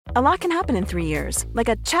A lot can happen in 3 years, like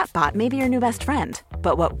a chatbot may be your new best friend.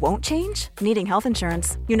 But what won't change? Needing health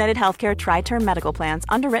insurance. United Healthcare Tri-Term Medical Plans,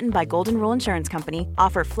 underwritten by Golden Rule Insurance Company,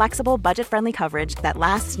 offer flexible, budget-friendly coverage that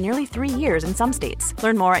lasts nearly 3 years in some states.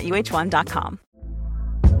 Learn more at uh1.com.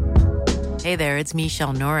 Hey there, it's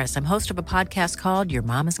Michelle Norris. I'm host of a podcast called Your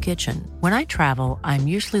Mama's Kitchen. When I travel, I'm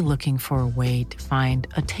usually looking for a way to find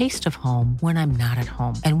a taste of home when I'm not at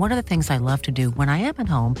home. And one of the things I love to do when I am at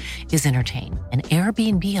home is entertain. And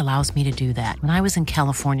Airbnb allows me to do that. When I was in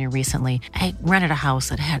California recently, I rented a house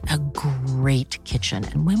that had a great kitchen.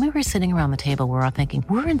 And when we were sitting around the table, we were all thinking,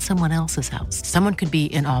 we're in someone else's house. Someone could be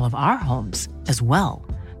in all of our homes as well.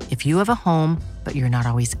 If you have a home, but you're not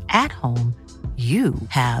always at home, you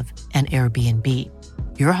have an Airbnb.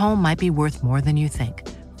 Your home might be worth more than you think.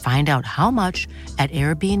 Find out how much at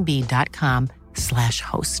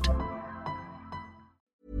airbnb.com/host.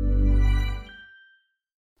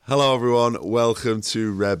 Hello everyone, welcome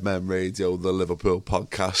to Red Men Radio, the Liverpool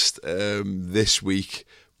podcast. This week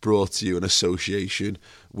brought to you in association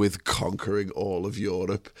with conquering all of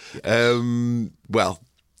Europe. Well,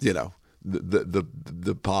 you know,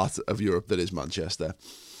 the part of Europe that is Manchester.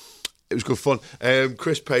 It was good fun.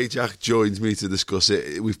 Chris Pajak joins me to discuss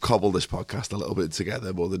it. We've cobbled this podcast a little bit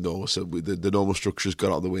together more than normal, so the normal structure's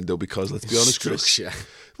gone out the window because, let's be honest, Chris.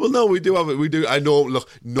 Well, no, we do have it. We do. I know. Look,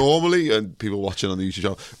 normally, and people watching on the YouTube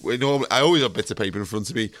channel, I always have bits of paper in front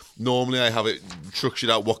of me. Normally, I have it structured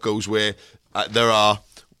out what goes where. There are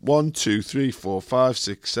 1, 2, 3, 4, 5,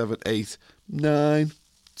 6, 7, 8, 9.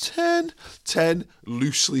 10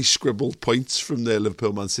 loosely scribbled points from the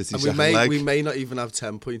Liverpool Man City second leg. We may not even have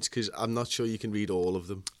 10 points because I'm not sure you can read all of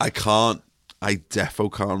them. I can't. I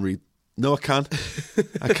defo can't read. No, I can.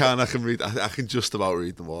 I can read. I can just about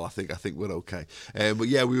read them all. I think we're okay. But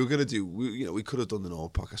yeah, we were going to do. We could have done the normal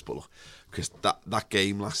podcast, but look, because that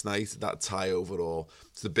game last night, that tie overall,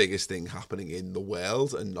 it's the biggest thing happening in the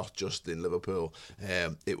world and not just in Liverpool.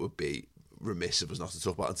 It would be remiss of us not to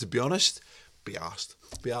talk about. And to be honest. Be asked.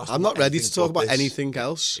 I'm not ready to talk about anything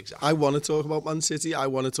else. Exactly. I want to talk about Man City. I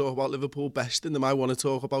want to talk about Liverpool besting them. I want to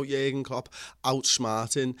talk about Jurgen Klopp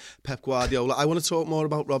outsmarting Pep Guardiola. I want to talk more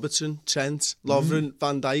about Robertson, Trent, Lovren,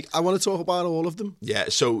 Van Dijk. I want to talk about all of them. Yeah,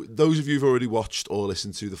 so those of you who've already watched or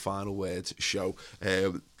listened to the Final Words show,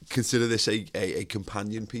 consider this a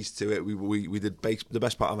companion piece to it. We did the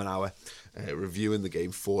best part of an hour reviewing the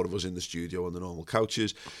game, 4 of us in the studio on the normal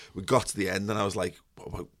couches. We got to the end and I was like,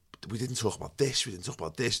 we didn't talk about this, we didn't talk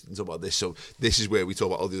about this, didn't talk about this. So this is where we talk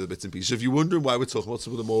about all the other bits and pieces. So if you're wondering why we're talking about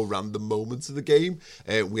some of the more random moments of the game,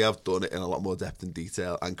 we have done it in a lot more depth and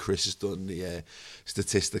detail. And Chris has done the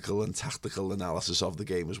statistical and tactical analysis of the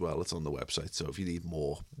game as well. It's on the website. So if you need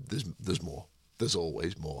more, there's more. There's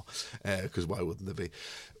always more. Because why wouldn't there be?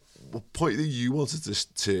 The point that you wanted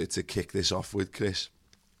to kick this off with, Chris,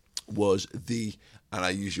 was and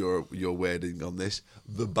I use your wording on this,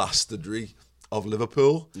 the bastardry of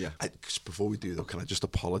Liverpool. Yeah. Before we do though, can I just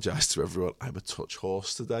apologise to everyone? I'm a touch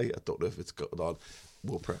hoarse today. I don't know if it's got on.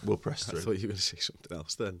 We'll press through. I thought you were going to say something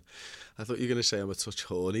else then. I thought you were going to say I'm a touch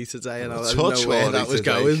horny today, and I touch didn't know where that was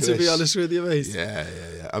today, going, Chris. to be honest with you, mate. Yeah.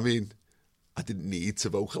 I mean, I didn't need to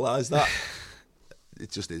vocalise that. It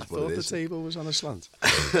just is what it is. I thought the table was on a slant.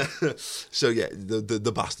 So yeah,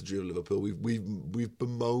 the bastardry of Liverpool. We've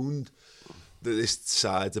bemoaned that this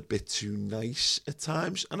side's a bit too nice at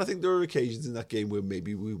times, and I think there are occasions in that game where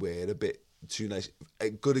maybe we were a bit too nice.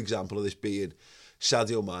 A good example of this being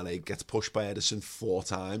Sadio Mane gets pushed by Ederson 4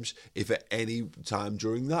 times. If at any time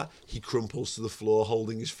during that he crumples to the floor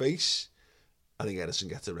holding his face, I think Ederson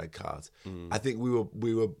gets a red card. I think we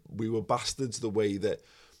were bastards the way that,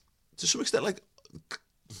 to some extent, like,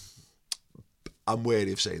 I'm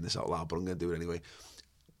wary of saying this out loud, but I'm going to do it anyway.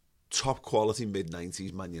 Top quality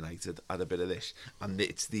mid-90s Man United had a bit of this, and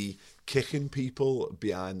it's the kicking people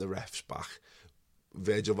behind the ref's back.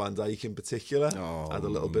 Virgil van Dijk in particular had a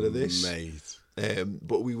little bit of this, mate.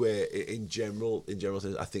 But we were in general terms,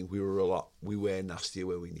 I think we were nastier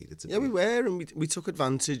where we needed to be. Yeah, we were, and we took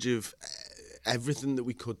advantage of everything that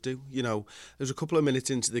we could do. You know, there was a couple of minutes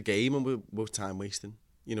into the game and we were time wasting.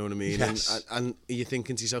 You know what I mean? Yes. And you're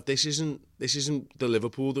thinking to yourself, this isn't the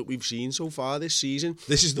Liverpool that we've seen so far this season.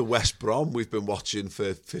 This is the West Brom we've been watching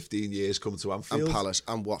for 15 years come to Anfield. And Palace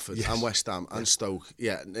and Watford Yes. and West Ham and Stoke.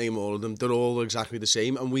 Yeah, name all of them. They're all exactly the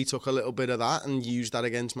same. And we took a little bit of that and used that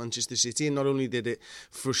against Manchester City. And not only did it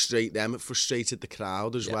frustrate them, it frustrated the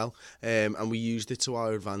crowd as well. And we used it to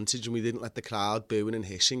our advantage, and we didn't let the crowd booing and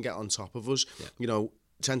hissing get on top of us. Yeah. You know,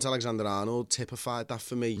 Trent Alexander-Arnold typified that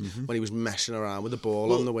for me when he was messing around with the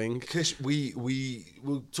ball on the wing. Chris,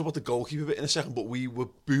 we'll talk about the goalkeeper bit in a second, but we were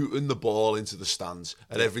booting the ball into the stands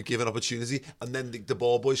at every given opportunity, and then the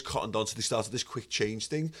ball boys cottoned on, so they started this quick change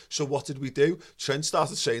thing. So what did we do? Trent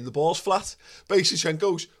started saying the ball's flat. Basically, Trent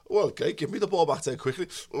goes, well, okay, give me the ball back there quickly.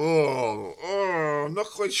 I'm not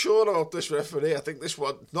quite sure about this, referee. I think this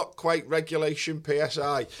one, not quite regulation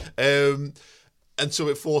PSI. And so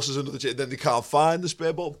it forces another change. Then they can't find the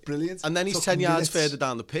spare ball. Brilliant. And then he's 10 yards further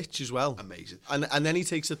down the pitch as well. Amazing. And then he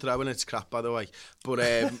takes the throw, and it's crap, by the way. But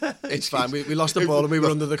it's fine. We lost the ball and we were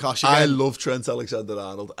under the cosh again. I love Trent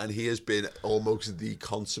Alexander-Arnold, and he has been almost the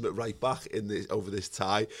consummate right back over this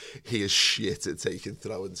tie. He is shit at taking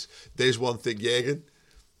throw-ins. There's one thing, Jürgen,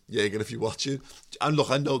 if you're watching, and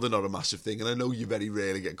look, I know they're not a massive thing, and I know you very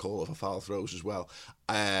rarely get called for foul throws as well.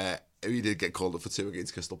 He did get called up for 2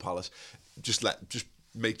 against Crystal Palace. Just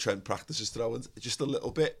make Trent practice his throw-ins just a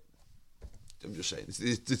little bit. I'm just saying,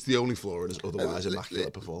 it's the only flaw in his otherwise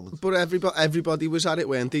immaculate performance. But everybody was at it,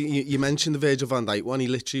 weren't they? You mentioned the Virgil van Dijk one. He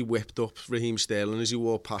literally whipped up Raheem Sterling as he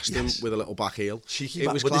walked past him with a little back heel. Cheeky it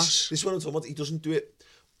back. was But class. this is what I'm talking about. He doesn't do it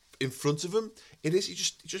in front of him. It is, he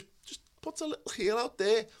just puts a little heel out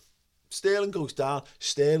there. Sterling goes down.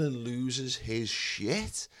 Sterling loses his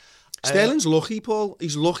shit. Sterling's lucky, Paul.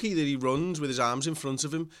 He's lucky that he runs with his arms in front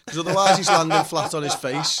of him, because otherwise he's landing flat on his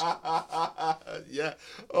face. Yeah.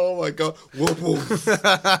 Oh my God. Woof woof.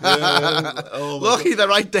 Yeah. Oh my Lucky God. they're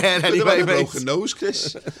right there anyway, mate. Broken nose,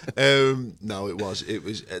 Chris. No, it was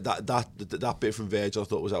that bit from Virgil I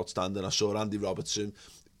thought was outstanding. I saw Andy Robertson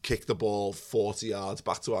kick the ball 40 yards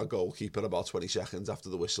back to our goalkeeper about 20 seconds after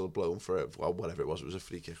the whistle had blown for it, well, whatever it was a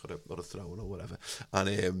free kick or a throw-in or whatever.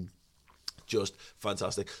 And just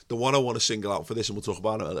fantastic. The one I want to single out for this, and we'll talk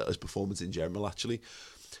about it, his performance in general, actually.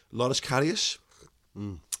 Loris Karius.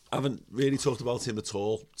 I haven't really talked about him at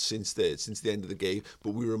all since the end of the game,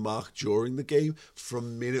 but we remarked during the game,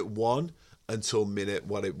 from minute 1 until minute,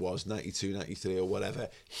 what it was, 92, 93 or whatever,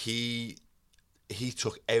 he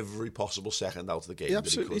took every possible second out of the game. He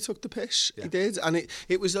absolutely took the piss. Yeah. He did. And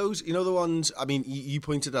it was those, the ones, I mean, you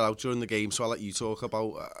pointed that out during the game, so I'll let you talk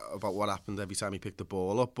about what happened every time he picked the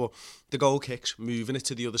ball up. But the goal kicks, moving it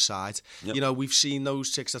to the other side. Yep. We've seen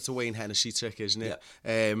those tricks. That's a Wayne Hennessy trick, isn't it?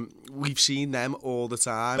 Yeah. We've seen them all the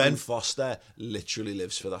time. Ben Foster literally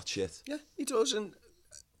lives for that shit. Yeah, he does. And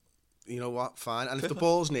you know what? Fine. And if the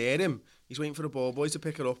ball's near him, he's waiting for the ball boy to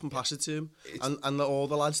pick it up and pass it to him. And all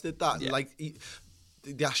the lads did that. Yeah. Like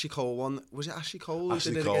the Ashley Cole one, was it Ashley Cole?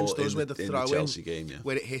 Ashley did it Cole against us where the throw Chelsea game, yeah.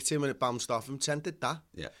 where it hit him and it bounced off him. Trent did that.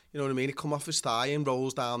 Yeah. You know what I mean? It come off his thigh and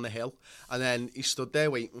rolls down the hill, and then he stood there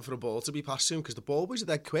waiting for a ball to be passed to him, because the ball boys are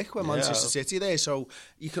dead quick when Manchester City there. So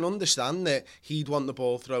you can understand that he'd want the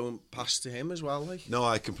ball thrown past to him as well. Like. No,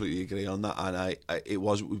 I completely agree on that,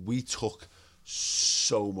 and we took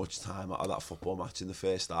so much time out of that football match in the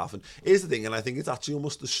first half. And here's the thing, and I think it's actually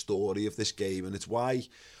almost the story of this game, and it's why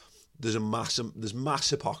there's mass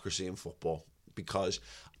hypocrisy in football, because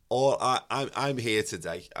I'm here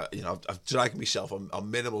today. I've dragged myself on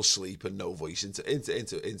minimal sleep and no voice into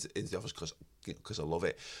the office because I love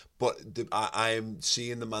it. But I'm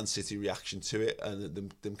seeing the Man City reaction to it,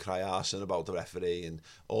 and them cry arson about the referee and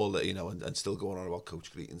all that, and still going on about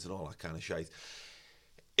coach greetings and all that kind of shite.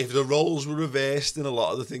 If the roles were reversed in a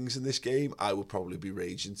lot of the things in this game, I would probably be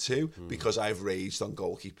raging too, because I've raged on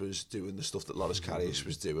goalkeepers doing the stuff that Loris Karius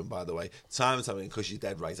was doing, by the way. Time and time again, because you're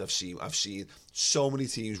dead right, I've seen so many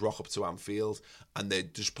teams rock up to Anfield and they're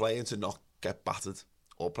just playing to not get battered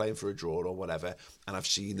or playing for a draw or whatever, and I've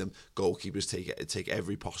seen them, goalkeepers, take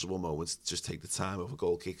every possible moment, just take the time over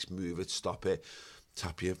goal kicks, move it, stop it,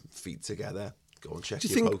 tap your feet together, go and check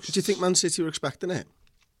your posts. Do you think Man City were expecting it?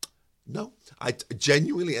 No, I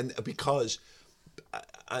genuinely, and because,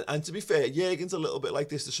 and to be fair, Jürgen's a little bit like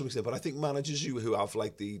this to some extent, but I think managers who have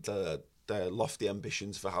like the lofty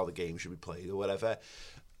ambitions for how the game should be played or whatever,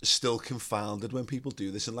 still confounded when people do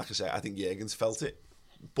this. And like I say, I think Jürgen's felt it.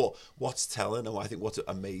 But what's telling, and I think what's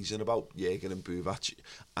amazing about Jürgen and Buvac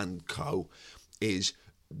and co is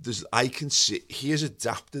I can see he has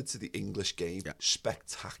adapted to the English game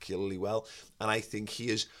spectacularly well, and I think he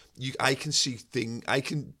is. I can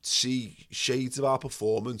see shades of our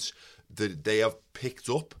performance that they have picked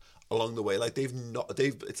up along the way. Like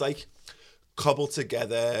it's like cobbled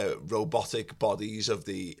together robotic bodies of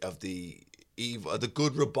the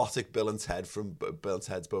good robotic Bill and Ted from Bill and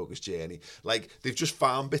Ted's Bogus Journey. Like, they've just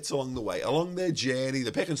found bits along the way. Along their journey,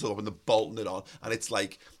 they're picking stuff up and they're bolting it on, and it's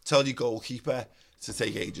like, tell your goalkeeper to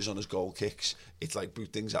take ages on his goal kicks. It's like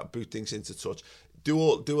boot things into touch. Do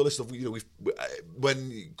all this stuff.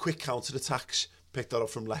 When quick counter attacks picked that up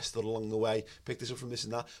from Leicester along the way, picked this up from this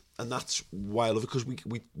and that, and that's why I love it, because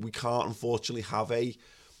we can't unfortunately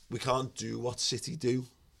we can't do what City do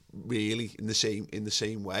really in the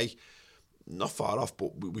same way. Not far off,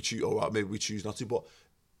 but we choose, or maybe we choose not to. But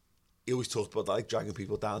he always talked about that, like dragging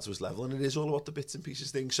people down to his level, and it is all about the bits and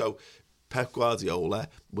pieces thing. So Pep Guardiola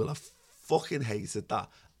will have fucking hated that,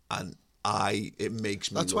 and it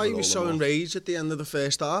makes me. That's why he was so enraged at the end of the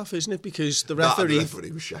first half, isn't it? Because the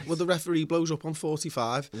referee was shite. Well, the referee blows up on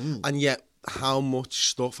 45, and yet how much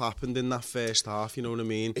stuff happened in that first half, you know what I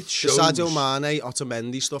mean? It shows. The Sadio Mane,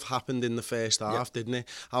 Otamendi stuff happened in the first half, didn't it?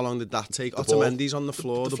 How long did that take? Otamendi's on the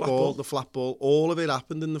floor, the flat ball, all of it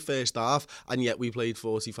happened in the first half, and yet we played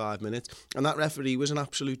 45 minutes. And that referee was an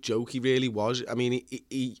absolute joke, he really was. I mean,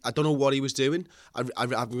 I don't know what he was doing, I've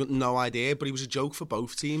got no idea, but he was a joke for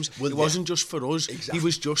both teams. It wasn't just for us, He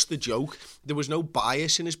was just the joke. There was no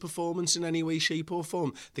bias in his performance in any way, shape or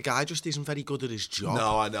form. The guy just isn't very good at his job.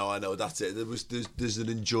 No, I know, that's it. There's an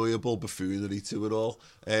enjoyable buffoonery to it all,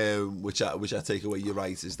 which I take away. You're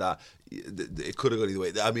right, is that it could have gone either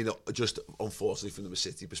way. I mean, just unfortunately from the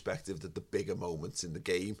City perspective, that the bigger moments in the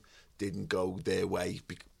game didn't go their way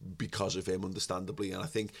because of him, understandably. And I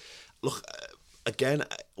think, look, again,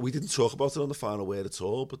 we didn't talk about it on the final word at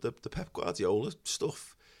all, but the Pep Guardiola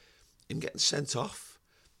stuff, him getting sent off,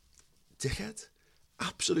 dickhead.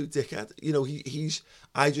 Absolute dickhead. You know,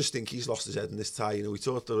 I just think he's lost his head in this tie. You know, we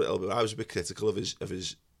talked a little bit. I was a bit critical of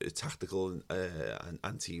his tactical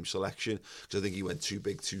and team selection, because I think he went too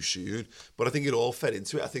big too soon. But I think it all fed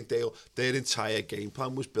into it. I think their entire game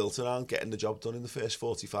plan was built around getting the job done in the first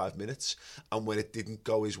 45 minutes. And when it didn't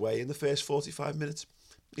go his way in the first 45 minutes,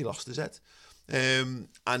 he lost his head. And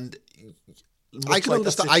I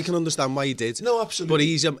can understand why he did. No,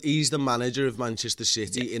 absolutely. But he's the manager of Manchester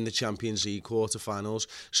City in the Champions League quarterfinals.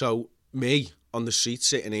 So me on the street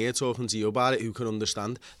sitting here talking to you about it, who can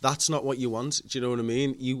understand? That's not what you want. Do you know what I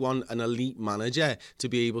mean? You want an elite manager to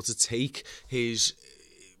be able to take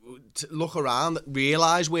to look around,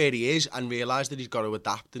 realise where he is, and realise that he's got to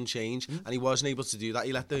adapt and change. And he wasn't able to do that.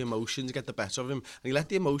 He let the emotions get the better of him. And he let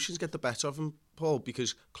the emotions get the better of him, Paul,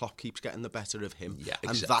 because Klopp keeps getting the better of him. Yeah, exactly.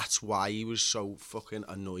 And that's why he was so fucking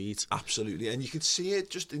annoyed. Absolutely. And you could see it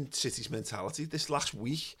just in City's mentality. This last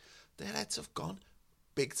week, their heads have gone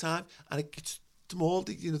big time. And it's them all,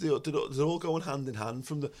 you know, they're all going hand in hand,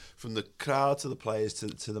 from the crowd to the players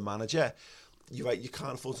to the manager. You're right, you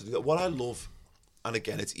can't afford to do that. What I love, and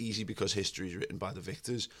again, it's easy because history is written by the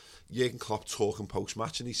victors, Jurgen Klopp talking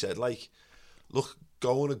post-match, and he said, like, look,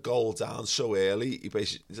 going a goal down so early, he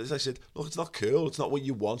basically, as I said, look, it's not cool, it's not what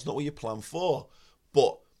you want, it's not what you plan for,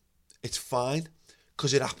 but it's fine,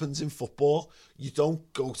 because it happens in football. You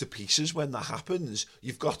don't go to pieces when that happens.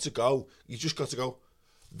 You've got to go. You just got to go,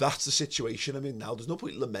 that's the situation I'm in now. There's no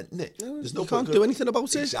point lamenting it. There's no point. You can't do anything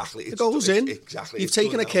about it. Exactly. The goal's in. Exactly. You've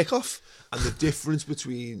taken a kick-off. And the difference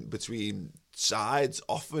between sides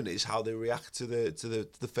often is how they react to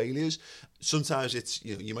the failures. Sometimes it's,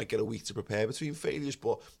 you know, you might get a week to prepare between failures,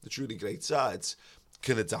 but the truly great sides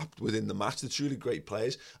can adapt within the match. The truly great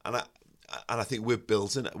players, and I think we've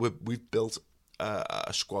built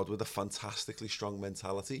a squad with a fantastically strong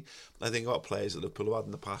mentality. I think about players that Liverpool have had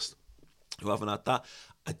in the past who haven't had that.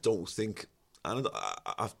 I don't think, and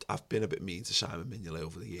I've been a bit mean to Simon Mignolet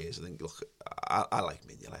over the years. I think, look, I like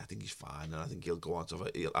Mignolet. I think he's fine, and I think he'll go on to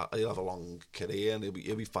he'll have a long career, and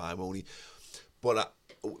he'll be fine, won't he? But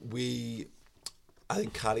I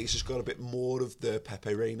think Carri's has got a bit more of the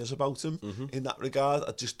Pepe Reinas about him in that regard.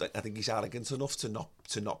 I think he's arrogant enough to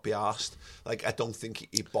not be arsed. Like, I don't think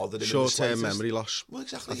he bothered him. Short-term memory loss. Well,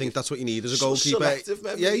 exactly. I think that's what you need as a goalkeeper. Selective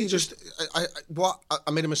memory. Yeah, you just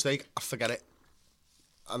I made a mistake. I forget it.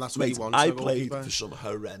 And that's what you want. I played for some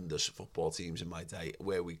horrendous football teams in my day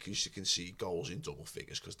where we used to concede goals in double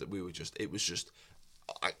figures because it was just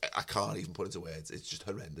I can't even put into words. It's just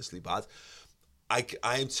horrendously bad. I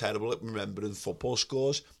am terrible at remembering football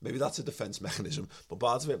scores. Maybe that's a defence mechanism, but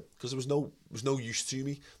part of it, because there was no use to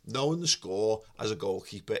me. Knowing the score as a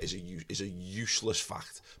goalkeeper is a useless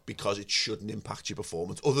fact, because it shouldn't impact your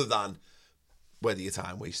performance, other than whether you're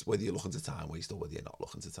looking to time waste or whether you're not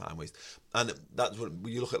looking to time waste. And that's when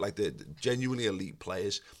you look at, like, the genuinely elite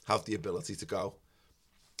players have the ability to go,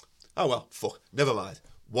 oh well, fuck, never mind.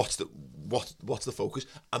 What's the focus?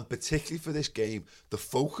 And particularly for this game, the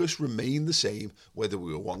focus remained the same whether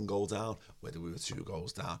we were 1 goal down, whether we were 2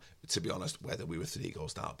 goals down, to be honest, whether we were 3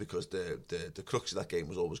 goals down, because the crux of that game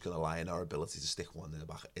was always going to lie in our ability to stick one in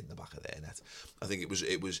the back of their net. I think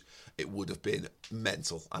it would have been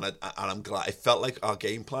mental, and I'm glad. It felt like our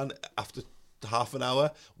game plan after half an hour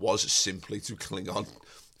was simply to cling on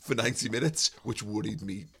for 90 minutes, which worried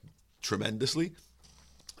me tremendously.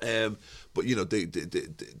 But you know,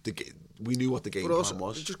 we knew what the game plan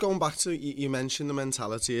was. Just going back to you mentioned the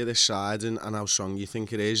mentality of this side and how strong you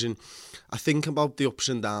think it is, and I think about the ups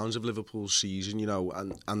and downs of Liverpool's season, you know,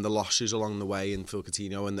 and the losses along the way in Phil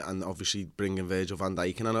Coutinho and obviously bringing Virgil van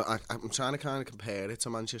Dijk, and I'm trying to kind of compare it to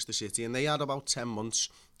Manchester City, and they had about 10 months.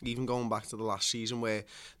 Even going back to the last season where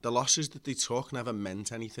the losses that they took never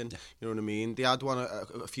meant anything. Yeah. You know what I mean? They had one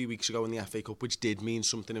a few weeks ago in the FA Cup, which did mean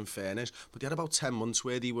something in fairness, but they had about 10 months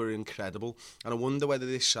where they were incredible. And I wonder whether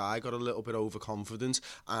this side got a little bit overconfident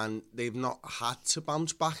and they've not had to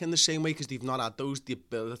bounce back in the same way because they've not had those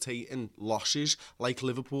debilitating losses like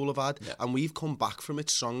Liverpool have had. Yeah. And we've come back from it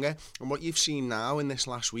stronger. And what you've seen now in this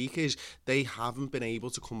last week is they haven't been able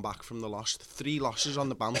to come back from the loss. 3 losses on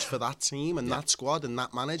the bounce for that team and that squad and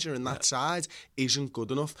that manager and that side isn't good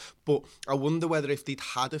enough. But I wonder whether if they'd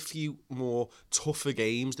had a few more tougher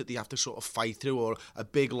games that they have to sort of fight through, or a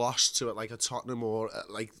big loss to it like a Tottenham, or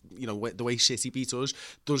like, you know, the way City beat us,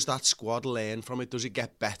 does that squad learn from it? Does it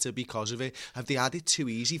get better because of it? Have they had it too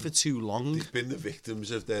easy for too long? They've been the victims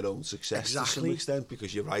of their own success to some extent,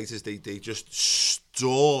 because you're right, as they just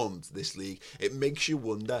stormed this league. It makes you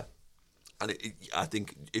wonder, and I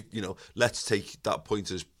think, you know, let's take that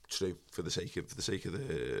point as true for the sake of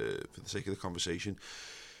the conversation.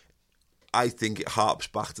 I think it harps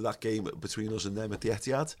back to that game between us and them at the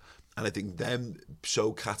Etihad, and I think them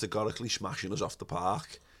so categorically smashing us off the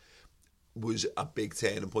park was a big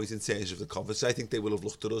turning point in terms of the confidence. I think they will have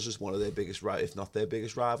looked at us as one of their biggest, if not their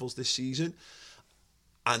biggest rivals this season.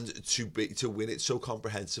 And to win it so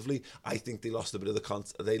comprehensively, I think they lost a bit of the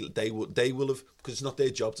context. They will have, because it's not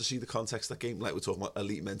their job to see the context of that game. Like we're talking about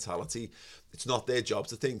elite mentality, it's not their job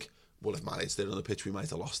to think, well, if Man United on the pitch, we might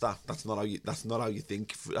have lost that. That's not how you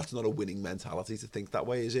think. That's not a winning mentality to think that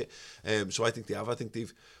way, is it? So I think they have. I think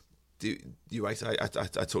they've. You're right. I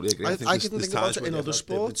totally agree. I didn't think about it in other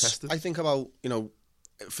sports. I think about, you know,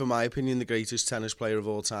 for my opinion, the greatest tennis player of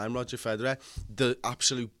all time, Roger Federer, the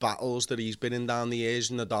absolute battles that he's been in down the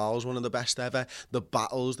years. Nadal's one of the best ever. The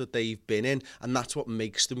battles that they've been in, and that's what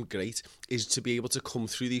makes them great, is to be able to come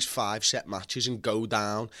through these 5-set matches and go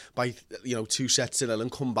down by, you know, 2-0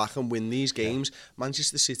 and come back and win these games. Yeah.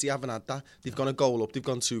 Manchester City haven't had that. They've gone a goal up, they've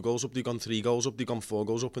gone 2 goals up, they've gone 3 goals up, they've gone 4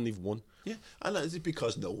 goals up, and they've won. Yeah, and that is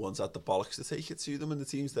because no one's had the bollocks to take it to them, and the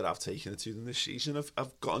teams that have taken it to them this season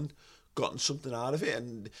have gotten something out of it.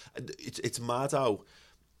 And it's mad how,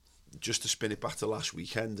 just to spin it back to last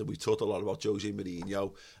weekend, and we talked a lot about Jose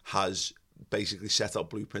Mourinho has basically set up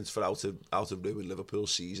blueprints for how to ruin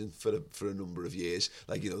Liverpool's season for a number of years.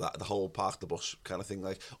 Like, you know, that the whole park the bus kind of thing,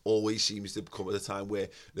 like, always seems to come at a time where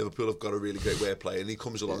Liverpool have got a really great way of playing, and he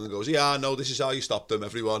comes along and goes, yeah, no, this is how you stop them,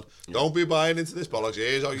 everyone. Don't be buying into this bollocks.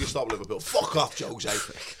 Here's how you stop Liverpool. Fuck off, Jose.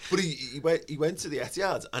 But he went to the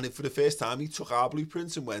Etihad, and for the first time he took our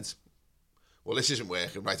blueprints and went, well, this isn't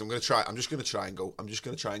working, right? I'm just going to try and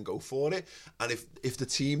go for it. And if the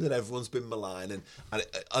team that everyone's been maligning, and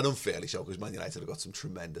unfairly so, because Man United have got some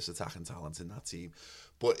tremendous attacking talent in that team,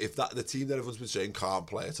 but if the team that everyone's been saying can't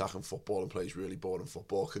play attacking football and plays really boring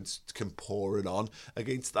football can pour it on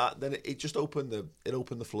against that, then it just opened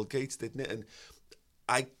the floodgates, didn't it? And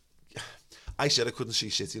I said I couldn't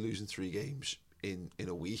see City losing 3 games in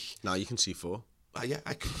a week. Now you can see 4. Yeah,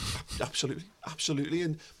 I could, absolutely,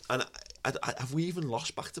 and have we even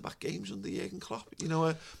lost back-to-back games under Jurgen Klopp? You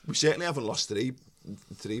know, we certainly haven't lost 3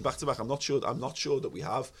 back-to-back. I'm not sure that we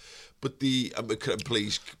have. But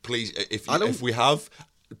please, if we have,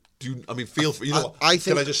 feel free. You know, I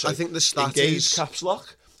think the stat engage caps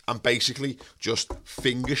lock and basically just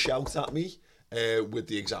finger shout at me with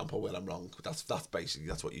the example where I'm wrong. That's basically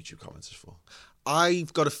what YouTube comments is for.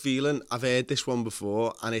 I've got a feeling, I've heard this one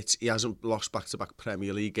before, and he hasn't lost back-to-back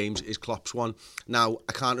Premier League games. Is Klopp's one. Now,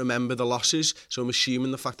 I can't remember the losses, so I'm assuming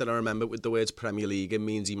the fact that I remember with the words Premier League, it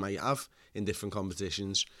means he might have in different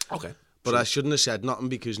competitions. Okay. But I shouldn't have said nothing,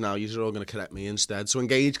 because now you're all going to correct me instead. So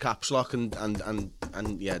engage caps lock and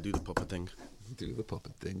yeah, do the puppet thing. Do the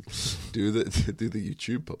puppet thing. do the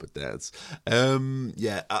YouTube puppet dance.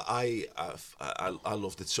 Yeah, I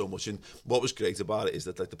loved it so much, and what was great about it is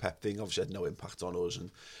that, like, the Pep thing obviously had no impact on us, and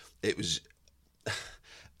it was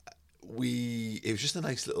just a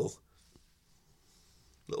nice little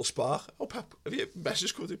spark. Oh, Pep, have you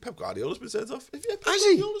message come through? Pep Guardiola's been sent off. Has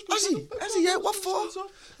he? Yeah, what for?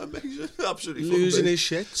 Amazing, absolutely losing his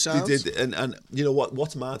shit. Sounds. He did, and you know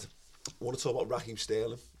what's mad? I want to talk about Raheem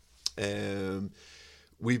Sterling.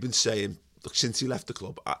 We've been saying, look, since he left the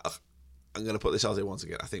club, I'm going to put this out there once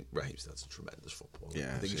again. I think Raheem Sterling's a tremendous footballer.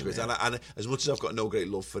 Yeah, I think he's sure, great. yeah. And as much as I've got no great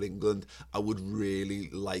love for England, I would really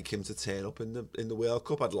like him to turn up in the World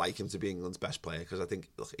Cup. I'd like him to be England's best player because I think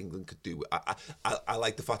England could do. I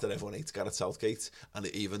like the fact that everyone hates Gareth Southgate, and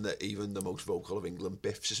even the most vocal of England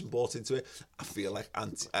biffs isn't bought into it. I feel like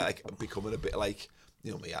I'm becoming a bit like.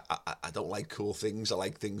 You know me, I don't like cool things. I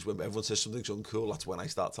like things when everyone says something's uncool. That's when I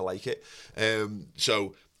start to like it.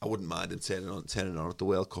 So I wouldn't mind him turning on at the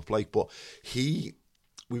World Cup. But we've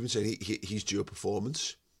been saying he's due a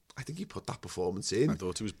performance. I think he put that performance in. I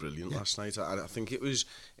thought he was brilliant last night. I think it was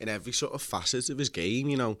in every sort of facet of his game.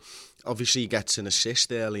 You know, obviously he gets an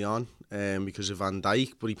assist early on because of Van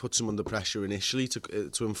Dijk, but he puts him under pressure initially to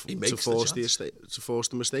force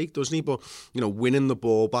the mistake, doesn't he? But you know, winning the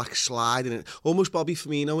ball back, sliding it, almost Bobby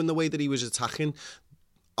Firmino in the way that he was attacking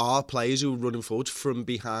our players who were running forward from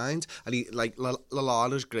behind, and he like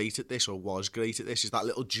Lallana's great at this, or was great at this, is that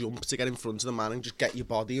little jump to get in front of the man and just get your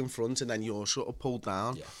body in front, and then you're sort of pulled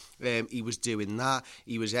down. He was doing that.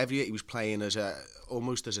 He was everywhere. He was playing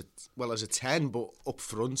almost as a 10, but up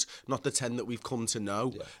front, not the 10 that we've come to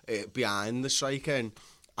know, behind the striker. And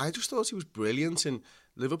I just thought he was brilliant, and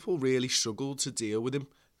Liverpool really struggled to deal with him.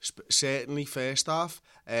 Certainly first half,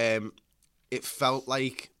 it felt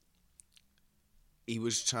like he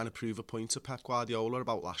was trying to prove a point to Pep Guardiola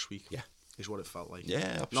about last week. Yeah, is what it felt like.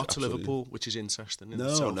 Yeah, not to Liverpool, which is interesting.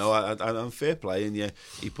 I'm fair play, and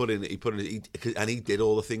he put in, and he did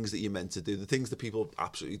all the things that you're meant to do. The things that people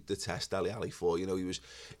absolutely detest Dele Alli for. You know,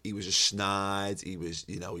 he was a snide. He was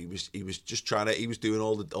just trying to. He was doing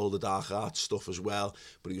all the dark arts stuff as well,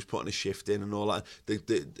 but he was putting a shift in and all that.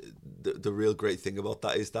 The real great thing about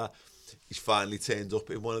that is that he's finally turned up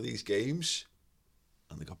in one of these games,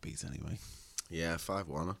 and they got beat anyway. Yeah,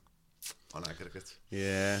 5-1 on aggregate.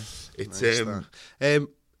 Yeah, it's nice.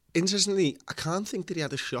 Interestingly, I can't think that he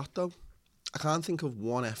had a shot though. I can't think of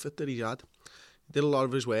one effort that he had. He did a lot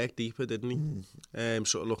of his work deeper, didn't he?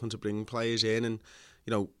 Sort of looking to bring players in, and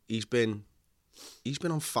you know he's been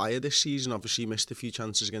on fire this season. Obviously, he missed a few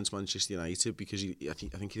chances against Manchester United because I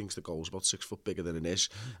think he thinks the goal's about 6 foot bigger than it is.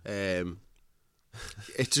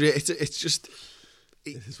 It's just.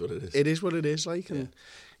 It is what it is. It is what it is, like, and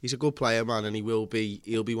he's a good player, man, and he'll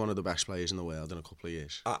be one of the best players in the world in a couple of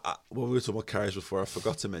years. When we were talking about Karius before, I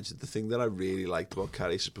forgot to mention the thing that I really liked about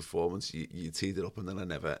Karius' performance. You teed it up, and then I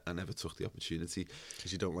never took the opportunity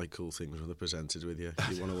because you don't like cool things when they're presented with you.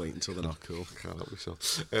 You want to wait until they're not cool. I can't help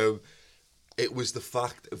myself. It was the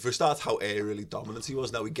fact, for a start, how aerially dominant he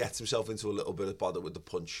was. Now he gets himself into a little bit of bother with the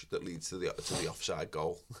punch that leads to the offside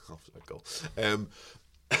goal.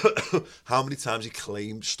 How many times he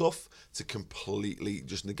claimed stuff to completely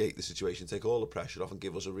just negate the situation, take all the pressure off and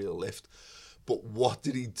give us a real lift. But what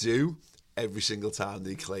did he do every single time that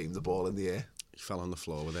he claimed the ball in the air? He fell on the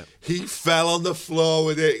floor with it. He fell on the floor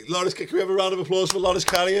with it. Loris, can we have a round of applause for Loris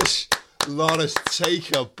Karius? Loris,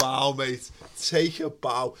 take a bow, mate. Take a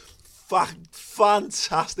bow.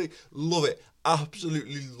 Fantastic. Love it.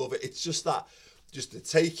 Absolutely love it. It's just to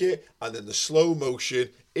take it and then the slow motion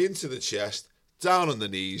into the chest, down on the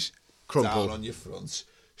knees, crumple, down on your fronts,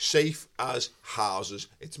 safe as houses.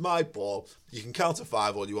 It's my ball. You can count to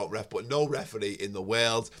 5 all you want, ref, but no referee in the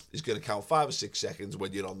world is going to count 5 or 6 seconds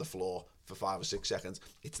when you're on the floor for 5 or 6 seconds.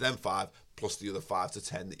 It's them 5 plus the other 5 to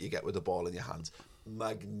 10 that you get with the ball in your hands.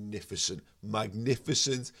 Magnificent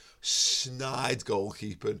snide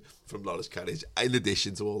goalkeeping from Loris Karius, in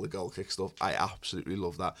addition to all the goal kick stuff. I absolutely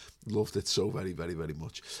love that. Loved it so very, very, very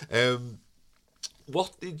much.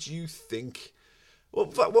 What did you think?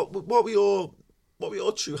 What were your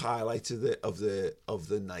true highlights of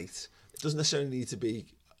the night? It doesn't necessarily need to be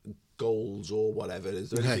goals or whatever. Is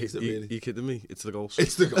there anything that really? You kidding me? It's the goals.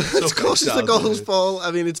 It's the goals. Of course, it's the goals, Paul. I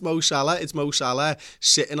mean, it's Mo Salah. It's Mo Salah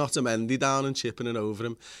sitting Otamendi down and chipping it over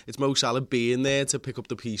him. It's Mo Salah being there to pick up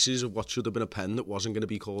the pieces of what should have been a pen that wasn't going to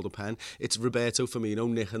be called a pen. It's Roberto Firmino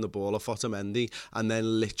nicking the ball off Otamendi and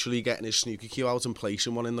then literally getting his snooker cue out and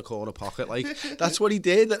placing one in the corner pocket. Like, that's what he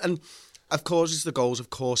did. And of course, it's the goals. Of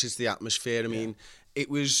course, it's the atmosphere. I mean, it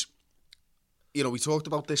was. You know, we talked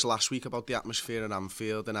about this last week about the atmosphere at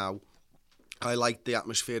Anfield and how I like the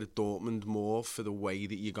atmosphere at Dortmund more for the way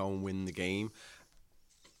that you go and win the game.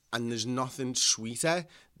 And there's nothing sweeter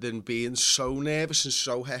than being so nervous and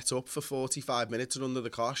so het up for 45 minutes and under the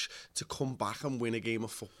cosh to come back and win a game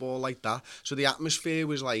of football like that. So the atmosphere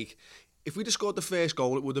was like, if we'd have scored the first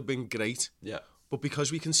goal, it would have been great. Yeah. But because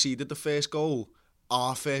we conceded the first goal,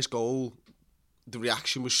 our first goal, the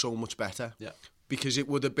reaction was so much better. Yeah. because it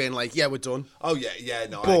would have been like, yeah, we're done. Oh yeah,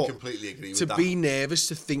 no, But I completely agree with to that. be nervous,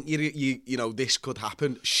 to think you know this could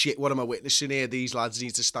happen. Shit, what am I witnessing here? These lads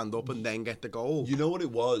need to stand up and then get the goal. You know what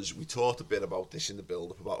it was? We talked a bit about this in the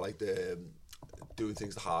build-up, about like the doing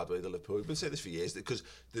things the hard way, the Liverpool. We've been saying this for years, because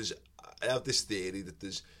I have this theory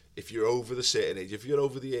that if you're over the certain age, if you're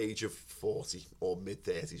over the age of 40 or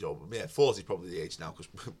mid-30s, or 40 is probably the age now, because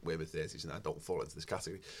we're mid-30s and I don't fall into this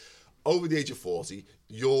category. Over the age of 40,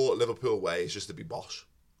 your Liverpool way is just to be boss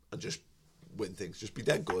and just win things, just be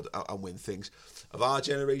dead good and win things. Of our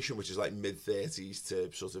generation, which is like mid-30s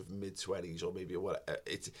to sort of mid-20s, or maybe what,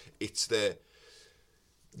 it's the...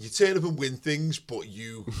 You turn up and win things, but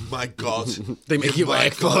my God, they make you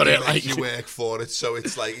work for it. Make you work for it. So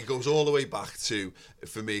it's like, it goes all the way back to,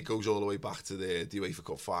 for me, it goes all the way back to the UEFA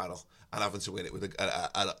Cup final and having to win it with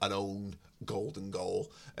an own golden goal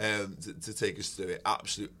to take us through it.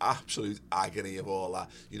 Absolute agony of all that.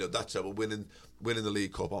 You know, that's how we're winning the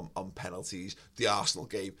League Cup on penalties. The Arsenal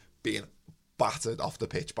game being battered off the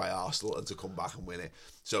pitch by Arsenal, and to come back and win it.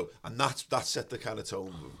 So, and that set the kind of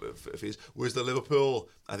tone for his. Whereas the Liverpool,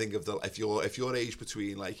 I think if you're aged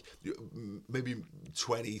between like maybe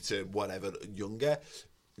 20 to whatever younger,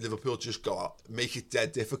 Liverpool just go out, make it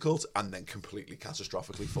dead difficult, and then completely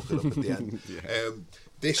catastrophically fuck it up at the end. Yeah.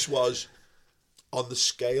 This was on the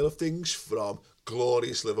scale of things from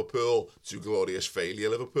glorious Liverpool to glorious failure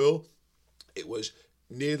Liverpool. It was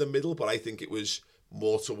near the middle, but I think it was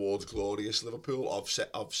more towards glorious Liverpool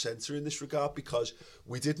of centre in this regard, because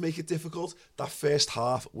we did make it difficult. That first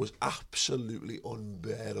half was absolutely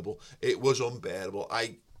unbearable. It was unbearable.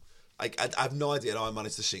 I have no idea how I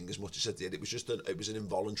managed to sing as much as I did. It was just it was an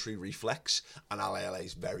involuntary reflex, and LA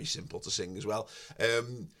is very simple to sing as well.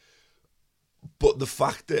 But the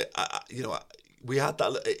fact that we had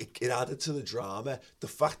that, it added to the drama. The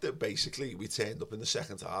fact that basically we turned up in the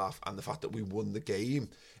second half, and the fact that we won the game,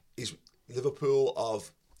 is Liverpool of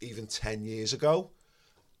even 10 years ago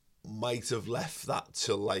might have left that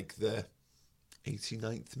till like the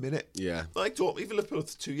 89th minute. Yeah. Like, even Liverpool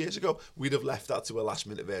 2 years ago, we'd have left that to a last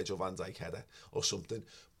minute Virgil van Dijk header or something.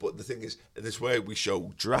 But the thing is, this way we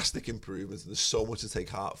show drastic improvements, and there's so much to take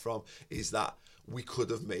heart from, is that we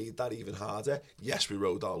could have made that even harder. Yes, we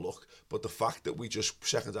rode our luck, but the fact that we just,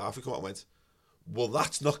 second half, we come out and went, well,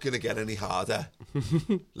 that's not going to get any harder.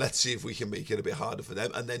 Let's see if we can make it a bit harder for them.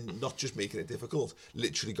 And then not just making it difficult,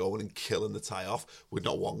 literally going and killing the tie off with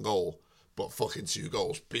not one goal, but fucking 2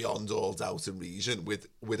 goals beyond all doubt and reason,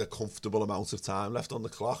 with a comfortable amount of time left on the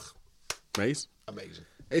clock. Mate. Amazing.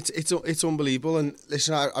 It's unbelievable. And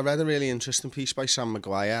listen, I read a really interesting piece by Sam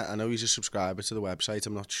Maguire. I know he's a subscriber to the website.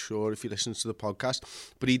 I'm not sure if he listens to the podcast,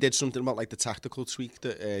 but he did something about like the tactical tweak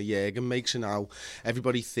that Jurgen makes, and how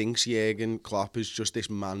everybody thinks Jurgen Klopp is just this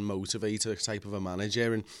man motivator type of a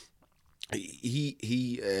manager. And he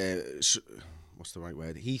what's the right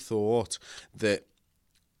word? He thought that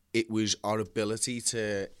it was our ability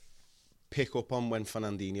to pick up on when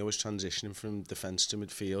Fernandinho was transitioning from defence to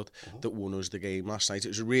midfield that won us the game last night. It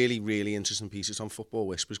was a really, really interesting piece. It's on Football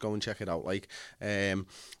Whispers. Go and check it out. And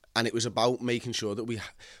it was about making sure that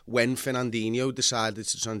when Fernandinho decided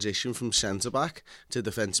to transition from centre-back to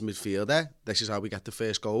defensive midfielder, this is how we get the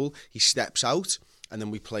first goal. He steps out, and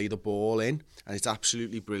then we play the ball in, and it's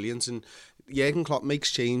absolutely brilliant. And Jurgen Klopp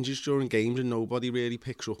makes changes during games and nobody really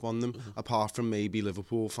picks up on them, apart from maybe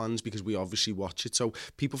Liverpool fans, because we obviously watch it. So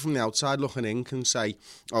people from the outside looking in can say,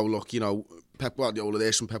 oh, look, Pep Guardiola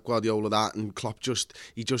this and Pep Guardiola that, and Klopp just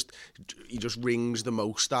wrings the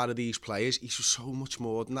most out of these players. He's just so much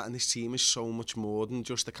more than that, and this team is so much more than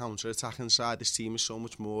just the counter-attacking side. This team is so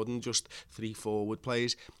much more than just 3 forward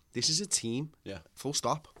players. This is a team. Yeah. Full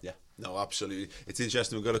stop. Yeah. No, absolutely. It's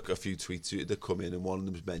interesting. We've got a few tweets that come in, and one of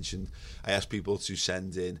them was mentioned. I asked people to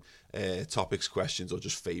send in topics, questions, or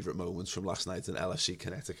just favourite moments from last night. And LFC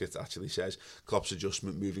Connecticut actually says Klopp's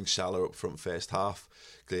adjustment, moving Salah up front first half.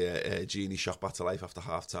 Genie shot back to life after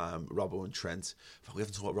half time. Robbo and Trent. We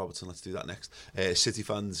haven't talked about Robertson. Let's do that next. City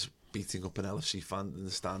fans beating up an LFC fan in the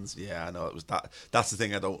stands. Yeah, I know it was that. That's the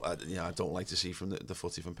thing I don't like to see from the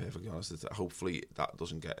footy. If I'm perfectly honest, hopefully that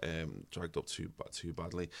doesn't get dragged up too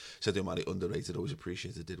badly. Sadio Mane underrated, always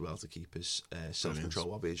appreciated, did well to keep his self-control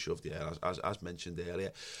while being shoved. Yeah, as mentioned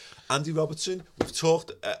earlier. Andy Robertson. We've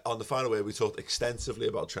talked on the final way. We talked extensively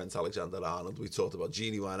about Trent Alexander-Arnold. We talked about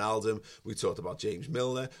Gini Wijnaldum. We talked about James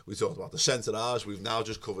Milner. We talked about the centre halves. We've now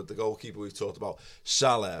just covered the goalkeeper. We've talked about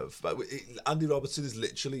Salah. Andy Robertson is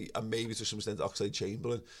literally, and maybe to some extent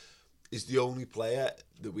Oxlade-Chamberlain, is the only player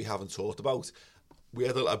that we haven't talked about. We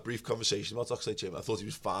had a brief conversation about Oxlade-Chamberlain. I thought he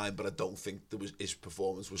was fine, but I don't think his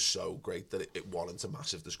performance was so great that it warrants a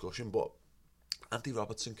massive discussion. But Andy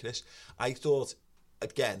Robertson, Chris, I thought,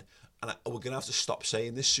 again, and we're going to have to stop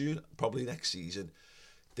saying this soon, probably next season,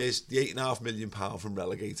 there's the £8.5 million from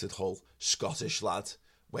relegated Hull, Scottish lad,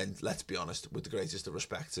 when, let's be honest, with the greatest of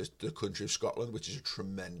respect to the country of Scotland, which is a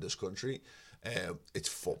tremendous country, its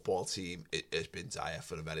football team, it has been dire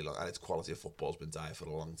for a very long time, and its quality of football has been dire for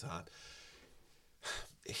a long time.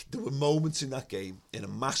 There were moments in that game, in a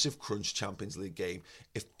massive crunch Champions League game,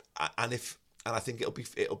 and I think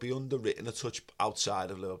it'll be underwritten a touch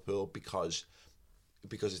outside of Liverpool because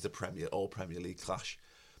it's the all Premier League clash.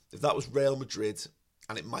 If that was Real Madrid,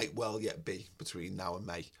 and it might well yet be between now and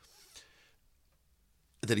May,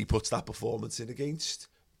 that he puts that performance in against,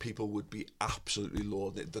 people would be absolutely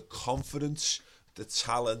lauding it. The confidence, the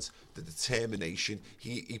talent, the determination,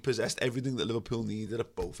 he possessed everything that Liverpool needed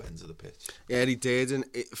at both ends of the pitch. Yeah, he did, and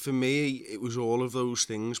for me, it was all of those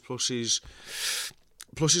things, plus his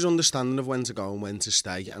understanding of when to go and when to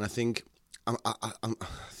stay. And I think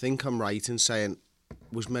I'm right in saying,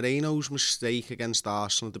 was Moreno's mistake against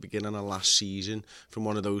Arsenal at the beginning of last season from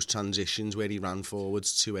one of those transitions where he ran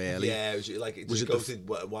forwards too early? Yeah, it goes in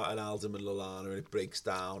Wijnaldum and Lallana, and it breaks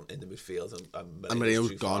down in the midfield, and Moreno's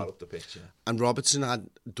too gone far up the pitch. Yeah. And Robertson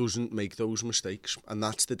doesn't make those mistakes, and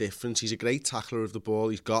that's the difference. He's a great tackler of the ball.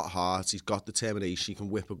 He's got heart. He's got determination. He can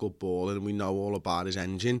whip a good ball, and we know all about his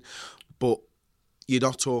engine. But you're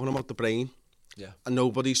not talking about the brain. Yeah. And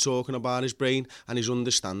nobody's talking about his brain, and his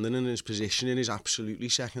understanding and his positioning is absolutely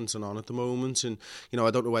second to none at the moment. And, you know,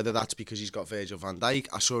 I don't know whether that's because he's got Virgil van Dijk.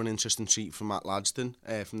 I saw an interesting tweet from Matt Ladston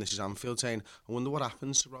from This Is Anfield saying, I wonder what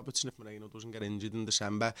happens to Robertson if Moreno doesn't get injured in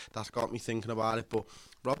December. That got me thinking about it. But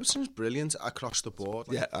Robertson's brilliant across the board.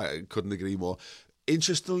 Yeah, I couldn't agree more.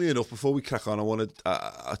 Interestingly enough, before we crack on, I want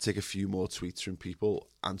to take a few more tweets from people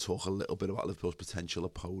and talk a little bit about Liverpool's potential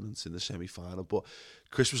opponents in the semi-final. But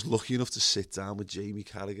Chris was lucky enough to sit down with Jamie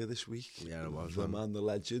Carragher this week. Yeah, it was. The man, the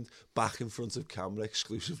legend, back in front of camera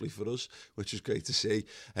exclusively for us, which was great to see.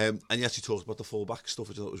 And he actually talked about the fullback stuff,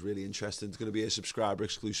 which I thought was really interesting. It's going to be a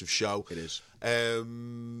subscriber-exclusive show. It is.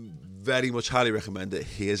 Very much highly recommend it.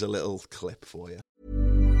 Here's a little clip for you.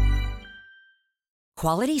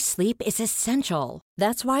 Quality sleep is essential.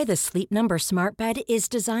 That's why the Sleep Number Smart Bed is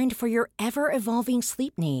designed for your ever-evolving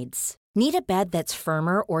sleep needs. Need a bed that's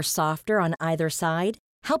firmer or softer on either side?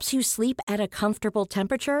 Helps you sleep at a comfortable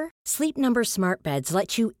temperature? Sleep Number Smart Beds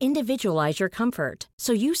let you individualize your comfort,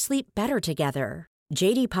 so you sleep better together.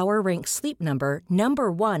 J.D. Power ranks Sleep Number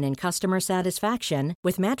 #1 in customer satisfaction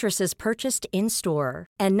with mattresses purchased in-store.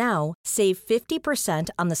 And now, save 50%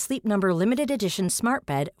 on the Sleep Number Limited Edition Smart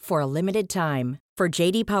Bed for a limited time. For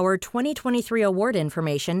J.D. Power 2023 award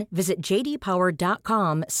information, visit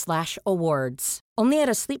jdpower.com/awards. Only at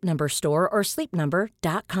a Sleep Number store or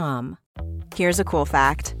sleepnumber.com. Here's a cool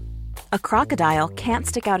fact. A crocodile can't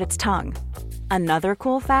stick out its tongue. Another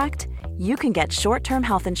cool fact, you can get short-term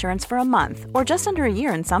health insurance for a month or just under a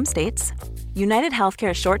year in some states. United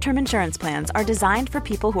Healthcare short-term insurance plans are designed for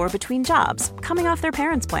people who are between jobs, coming off their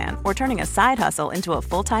parents' plan, or turning a side hustle into a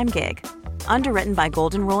full-time gig. Underwritten by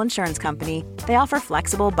Golden Rule Insurance Company, they offer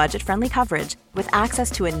flexible, budget-friendly coverage with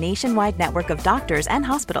access to a nationwide network of doctors and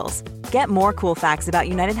hospitals. Get more cool facts about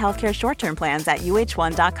United Healthcare short-term plans at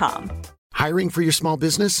uh1.com. Hiring for your small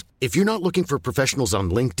business? If you're not looking for professionals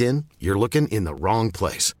on LinkedIn, you're looking in the wrong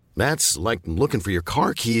place. That's like looking for your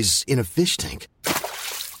car keys in a fish tank.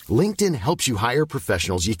 LinkedIn helps you hire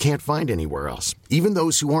professionals you can't find anywhere else, even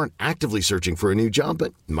those who aren't actively searching for a new job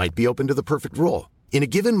but might be open to the perfect role. In a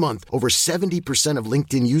given month, over 70% of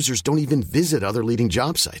LinkedIn users don't even visit other leading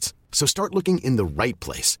job sites. So start looking in the right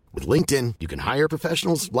place. With LinkedIn, you can hire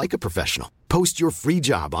professionals like a professional. Post your free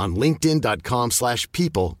job on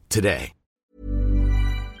linkedin.com/people today.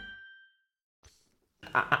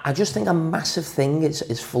 I just think a massive thing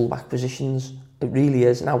is full-back positions. It really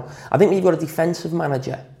is. Now, I think when you've got a defensive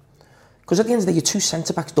manager, because at the end of the day, your two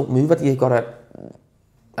centre-backs don't move. You've got an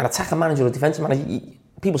attacking manager or a defensive manager.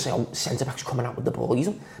 People say, oh, centre-backs coming out with the ball.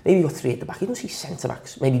 Maybe you've got three at the back. You don't see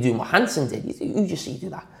centre-backs maybe doing what Hansen did. You just see do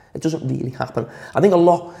that. It doesn't really happen. I think a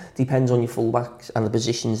lot depends on your full-backs and the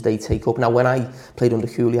positions they take up. Now, when I played under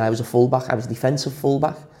Cooley, I was a full-back. I was a defensive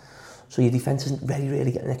full-back. So your defence isn't very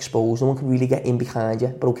rarely getting exposed. No one can really get in behind you.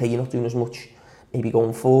 But okay, you're not doing as much maybe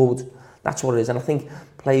going forward. That's what it is. And I think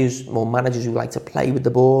players, or managers who like to play with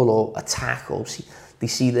the ball or attack, or they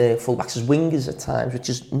see their fullbacks as wingers at times, which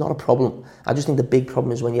is not a problem. I just think the big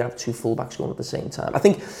problem is when you have two fullbacks going at the same time. I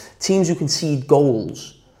think teams who concede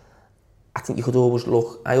goals, I think you could always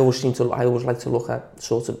look. I always like to look at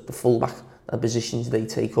sort of the fullback positions they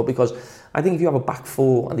take up, because I think if you have a back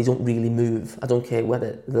four and they don't really move, I don't care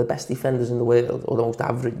whether they're the best defenders in the world or the most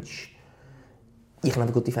average, you can have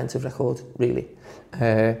a good defensive record, really.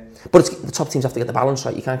 But the top teams have to get the balance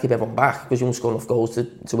right. You can't keep everyone back because you won't score enough goals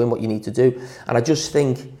to win what you need to do. And I just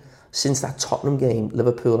think since that Tottenham game,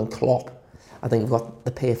 Liverpool and Klopp, I think we've got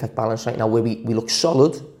the perfect balance right now where we look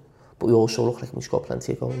solid, but we also look like we score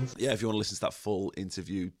plenty of goals. Yeah, if you want to listen to that full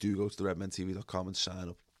interview, do go to theredmentv.com and sign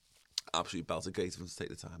up. Absolutely belted. Great of him to take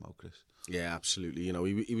the time out, Chris. Yeah, absolutely. You know,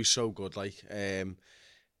 he was so good. Like,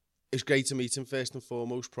 it's great to meet him first and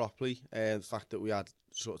foremost properly. The fact that we had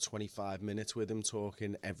sort of 25 minutes with him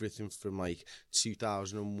talking everything from like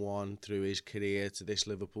 2001 through his career to this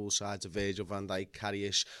Liverpool side to Virgil van Dijk,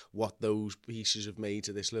 Karius, what those pieces have made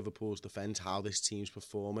to this Liverpool's defence, how this team's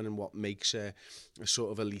performing and what makes a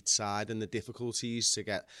sort of elite side and the difficulties to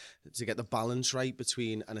get the balance right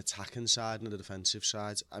between an attacking side and a defensive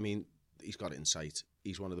side. I mean, he's got insight.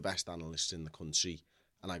 He's one of the best analysts in the country.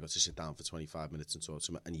 And I got to sit down for 25 minutes and talk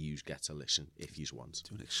to him, and you get to listen if you want.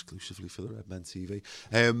 Doing it exclusively for the Red Men TV.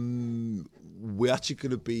 We're actually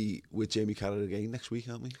going to be with Jamie Carragher again next week,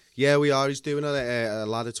 aren't we? Yeah, we are. He's doing a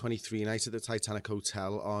Ladder 23 night at the Titanic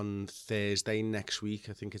Hotel on Thursday next week.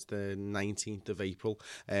 I think it's the 19th of April.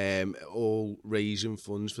 All raising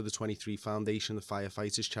funds for the 23 Foundation, the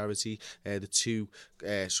Firefighters Charity. The two,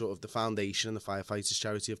 sort of the Foundation and the Firefighters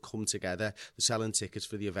Charity have come together. They're selling tickets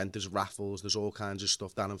for the event. There's raffles. There's all kinds of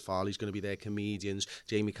stuff. Darren Farley's going to be there, comedians.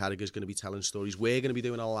 Jamie Carragher's going to be telling stories. We're going to be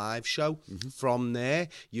doing a live show. From there.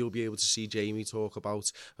 You'll be able to see Jamie talk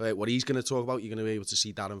about what he's going to talk about. You're going to be able to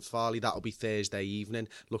see Darren Farley. That'll be Thursday evening.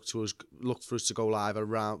 Look for us to go live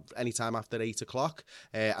around anytime after 8 o'clock,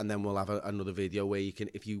 and then we'll have another video where you can,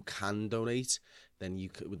 if you can donate, then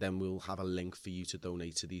we'll have a link for you to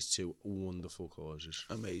donate to these two wonderful causes.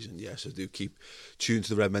 Amazing, yeah. So do keep tuned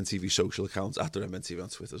to the Red Men TV social accounts at the Red Men TV on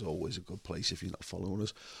Twitter. Is always a good place if you're not following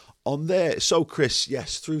us on there. So Chris,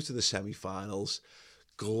 yes, through to the semi-finals.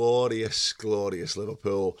 Glorious, glorious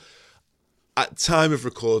Liverpool. At time of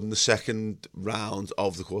recording, the second round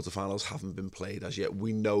of the quarterfinals haven't been played as yet.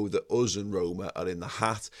 We know that us and Roma are in the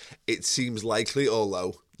hat. It seems likely,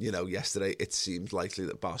 although, yesterday it seemed likely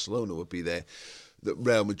that Barcelona would be there, that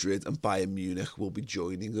Real Madrid and Bayern Munich will be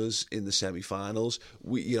joining us in the semi-finals.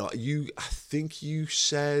 I think you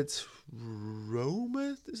said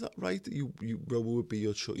Roma, is that right? That you Roma would be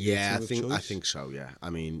your choice? Yeah, I think so, yeah. I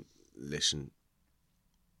mean, listen,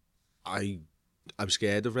 I'm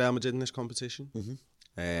scared of Real Madrid in this competition.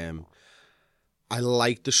 I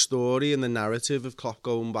like the story and the narrative of Klopp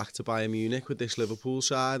going back to Bayern Munich with this Liverpool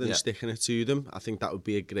side and sticking it to them. I think that would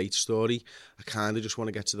be a great story. I kind of just want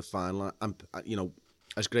to get to the final. And,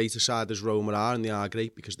 as great a side as Roma are, and they are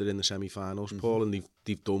great because they're in the semi-finals, Paul, and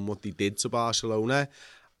they've done what they did to Barcelona.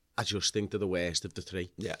 I just think they're the worst of the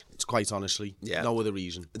three. Yeah. It's quite honestly. Yeah. No other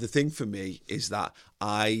reason. The thing for me is that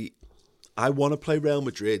I want to play Real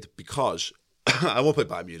Madrid because I want to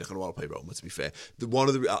play Bayern Munich and I want to play Roma, to be fair.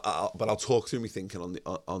 But I'll talk through me thinking on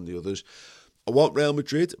the others. I want Real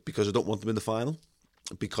Madrid because I don't want them in the final,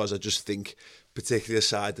 because I just think, particularly a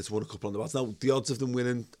side that's won a couple on the bounce. Now, the odds of them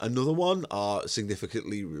winning another one are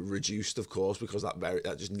significantly reduced, of course, because that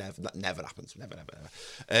never happens.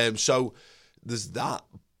 Never. So there's that.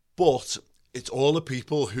 But it's all the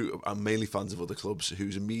people who are mainly fans of other clubs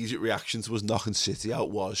whose immediate reaction to us knocking City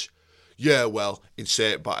out was, yeah, well,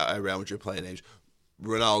 insert by Real Madrid playing names,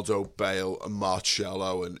 Ronaldo, Bale, and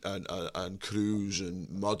Marcelo, and Cruz, and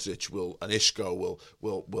Modric and Isco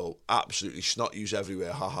will absolutely snot use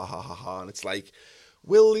everywhere. Ha ha ha ha ha. And it's like,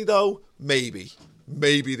 will they though? Maybe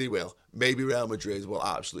they will. Maybe Real Madrid will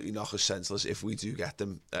absolutely knock us senseless if we do get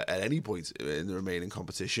them at any point in the remaining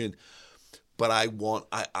competition. But I want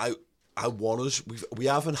us. We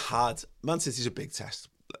haven't had. Man City's a big test.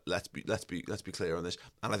 Let's be clear on this.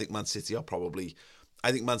 And I think Man City have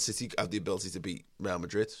the ability to beat Real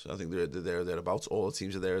Madrid. So I think they're thereabouts. All the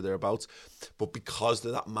teams are thereabouts. But because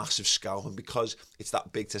they're that massive scout, and because it's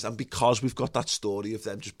that big test, and because we've got that story of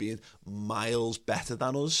them just being miles better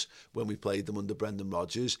than us when we played them under Brendan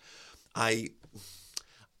Rodgers,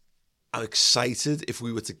 I'm excited if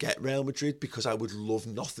we were to get Real Madrid, because I would love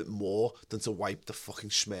nothing more than to wipe the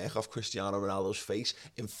fucking smirk off Cristiano Ronaldo's face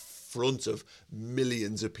in front of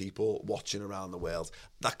millions of people watching around the world.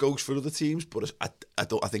 That goes for other teams, but I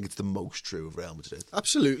think it's the most true of Real Madrid.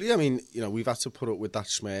 Absolutely. I mean, we've had to put up with that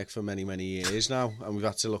smirk for many, many years now, and we've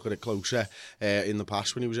had to look at it closer in the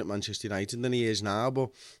past when he was at Manchester United than he is now. But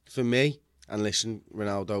for me, and listen,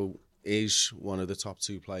 Ronaldo is one of the top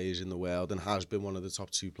two players in the world and has been one of the top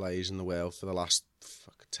two players in the world for the last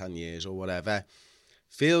 10 years or whatever.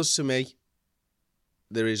 Feels to me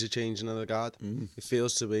there is a change in the guard. It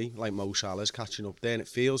feels to me like Mo Salah's catching up there, and it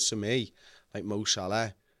feels to me like Mo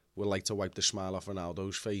Salah would like to wipe the smile off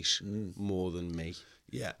Ronaldo's face more than me.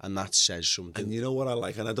 Yeah. And that says something. And you know what I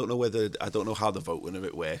like, and I don't know how the voting of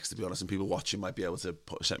it works, to be honest, and people watching might be able to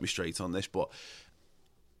set me straight on this, but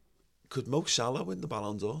could Mo Salah win the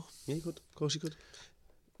Ballon d'Or? Yeah, he could. Of course he could.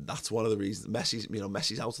 That's one of the reasons.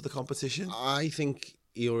 Messi's out of the competition. I think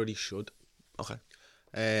he already should. Okay.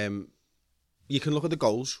 You can look at the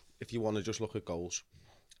goals, if you want to just look at goals.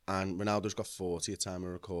 And Ronaldo's got 40 at time of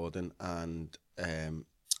recording, and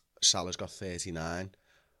Salah's got 39.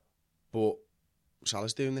 But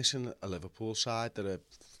Salah's doing this in a Liverpool side that are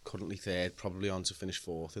currently third, probably on to finish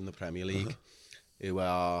fourth in the Premier League, who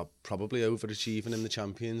are probably overachieving in the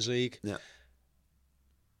Champions League. Yeah.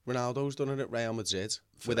 Ronaldo's done it at Real Madrid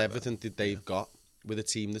with everything that they've got, with a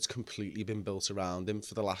team that's completely been built around him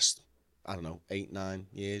for the last, 8-9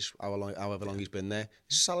 years, however long he's been there.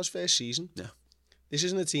 This is Salah's first season. Yeah. This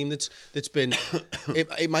isn't a team that's been...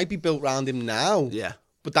 it might be built around him now. Yeah.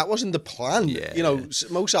 But that wasn't the plan. Yeah. You know,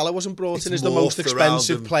 Mo Salah wasn't brought in as the most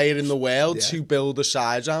expensive player in the world to build a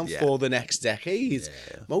side around for the next decade.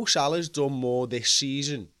 Yeah. Mo Salah's done more this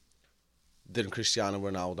season than Cristiano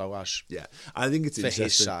Ronaldo has. Yeah, I think it's interesting.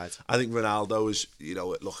 His side. I think Ronaldo is,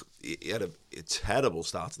 look, he had a terrible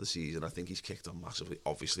start to the season. I think he's kicked on massively.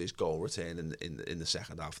 Obviously, his goal return in the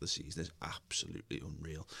second half of the season is absolutely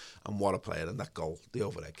unreal. And what a player! And that goal, the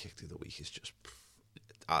overhead kick the other week, is just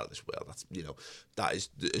out of this world. That's that is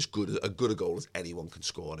as good a goal as anyone can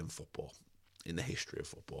score in football, in the history of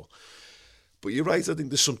football. But you're right. I think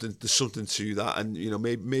there's something to that, and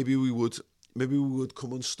maybe we would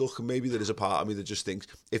come unstuck, and maybe there is a part of me that just thinks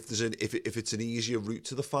if it's an easier route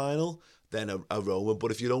to the final, then a Roma.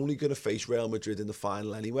 But if you're only going to face Real Madrid in the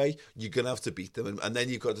final anyway, you're going to have to beat them, and then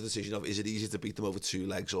you've got the decision of, is it easier to beat them over two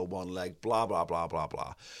legs or one leg? Blah blah blah blah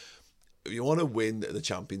blah. If you want to win the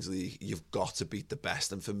Champions League, you've got to beat the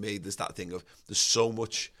best. And for me, there's that thing of there's so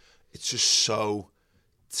much. It's just so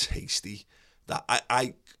tasty that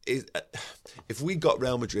if we got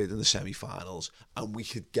Real Madrid in the semi-finals and we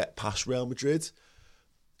could get past Real Madrid,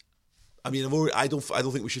 I mean, I don't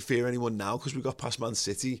think we should fear anyone now because we got past Man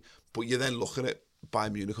City. But you're then looking at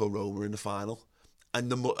Bayern Munich or Roma in the final, and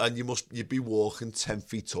you'd be walking 10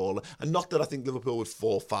 feet taller. And not that I think Liverpool would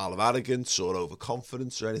fall foul of arrogance or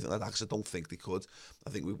overconfidence or anything like that, because I don't think they could. I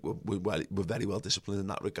think we're very well disciplined in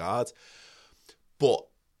that regard. But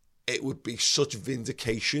it would be such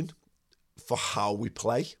vindication for how we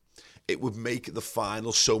play. It would make the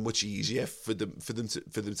final so much easier for them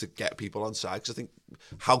to get people on side. Because I think,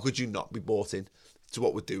 how could you not be bought in to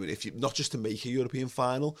what we're doing if you not just to make a European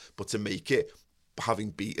final, but to make it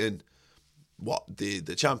having beaten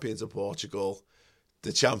the champions of Portugal,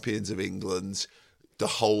 the champions of England,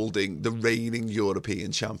 the reigning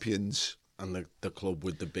European champions. And the club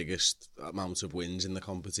with the biggest amount of wins in the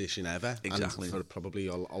competition ever. Exactly. And for probably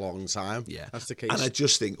a long time. Yeah. That's the case. And I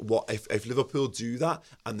just think, if Liverpool do that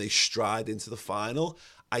and they stride into the final,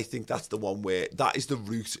 I think that's the one where that is the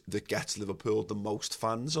route that gets Liverpool the most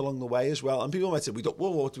fans along the way as well. And people might say,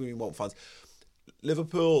 what do we want fans?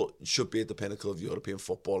 Liverpool should be at the pinnacle of European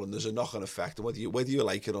football, and there's a knock-on effect. And whether you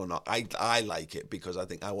like it or not, I like it because I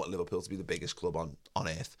think I want Liverpool to be the biggest club on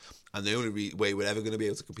earth. And the only way we're ever going to be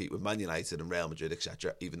able to compete with Man United and Real Madrid,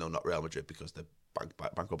 etc., even though not Real Madrid because they're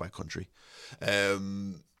bankrolled by country,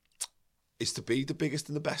 is to be the biggest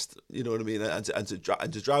and the best. You know what I mean? And to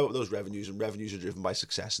drive up those revenues, and revenues are driven by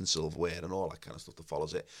success and silverware and all that kind of stuff that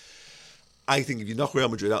follows it. I think if you knock Real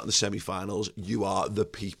Madrid out in the semi-finals, you are the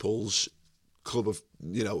people's club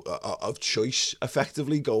of choice,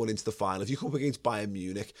 effectively going into the final. If you come up against Bayern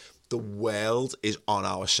Munich, the world is on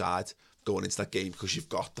our side going into that game, because you've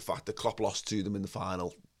got the fact that Klopp lost to them in the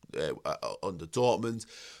final under Dortmund.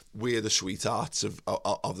 We're the sweethearts of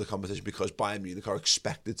the competition because Bayern Munich are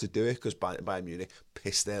expected to do it, because Bayern Munich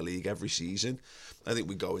piss their league every season. I think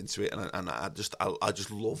we go into it, and I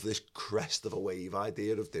just love this crest of a wave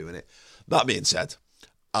idea of doing it. That being said,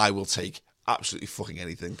 I will take absolutely fucking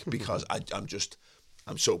anything because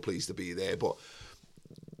I'm so pleased to be there. But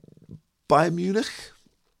Bayern Munich,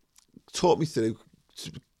 talk me through,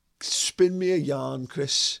 spin me a yarn,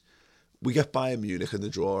 Chris. We get Bayern Munich in the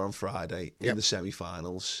draw on Friday in the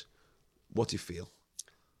semi-finals. What do you feel?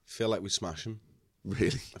 I feel like we smash them.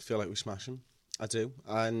 Really? I feel like we smash them. I do.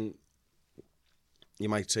 And you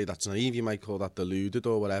might say that's naive, you might call that deluded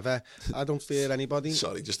or whatever. I don't fear anybody.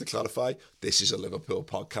 Sorry, just to clarify, this is a Liverpool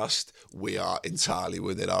podcast. We are entirely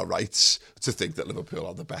within our rights to think that Liverpool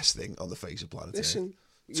are the best thing on the face of planet Earth.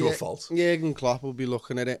 To a fault. Jurgen Klopp will be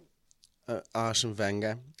looking at it, at Arsene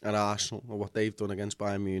Wenger and Arsenal, and what they've done against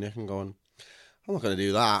Bayern Munich, and going, I'm not going to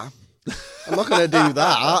do that. I'm not going to do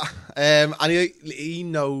that. And he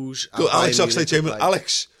knows. Alex Oxlade-Chamberlain.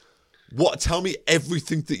 Alex, Tell me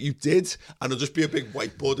everything that you did, and it'll just be a big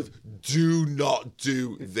whiteboard of do not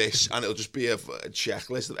do this, and it'll just be a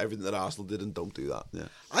checklist of everything that Arsenal did and don't do that. Yeah.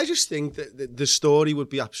 I just think that the story would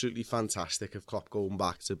be absolutely fantastic of Klopp going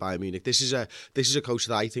back to Bayern Munich. This is a coach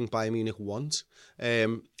that I think Bayern Munich want.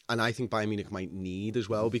 And I think Bayern Munich might need as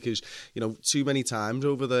well, because too many times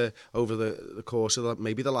over the course of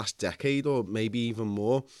maybe the last decade or maybe even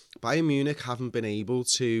more, Bayern Munich haven't been able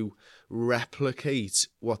to replicate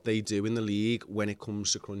what they do in the league when it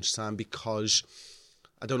comes to crunch time, because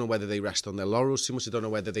I don't know whether they rest on their laurels too much. I don't know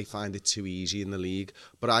whether they find it too easy in the league.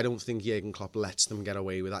 But I don't think Jurgen Klopp lets them get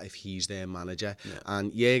away with that if he's their manager. Yeah.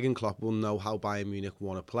 And Jurgen Klopp will know how Bayern Munich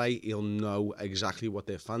want to play. He'll know exactly what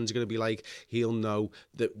their fans are going to be like. He'll know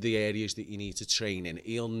the areas that you need to train in.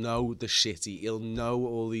 He'll know the city. He'll know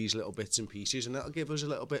all these little bits and pieces. And that'll give us a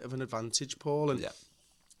little bit of an advantage, Paul. And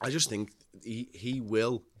I just think he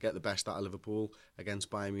will get the best out of Liverpool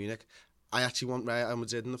against Bayern Munich. I actually want Real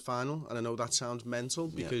Madrid in the final, and I know that sounds mental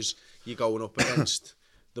because you're going up against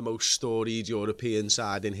the most storied European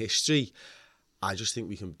side in history. I just think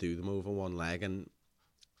we can do them over one leg, and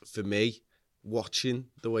for me, watching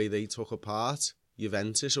the way they took apart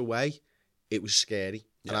Juventus away, it was scary.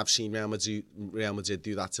 Yeah. And I've seen Real Madrid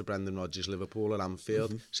do that to Brendan Rodgers' Liverpool at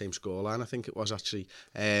Anfield. Same scoreline, I think it was actually.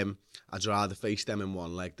 I'd rather face them in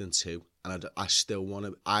one leg than two. And I'd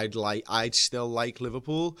still like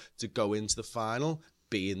Liverpool to go into the final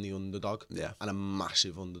being the underdog, and a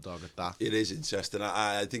massive underdog at that. It is interesting.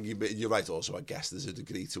 I think you're right. Also, I guess there's a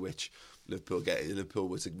degree to which Liverpool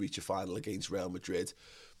were to reach a final against Real Madrid.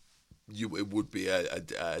 It would be a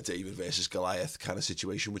David versus Goliath kind of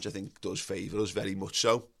situation, which I think does favour us very much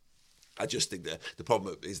so. I just think that the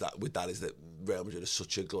problem is that Real Madrid is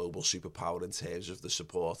such a global superpower in terms of the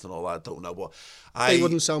support and all that. I don't know what they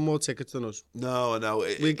wouldn't sell more tickets than us. No.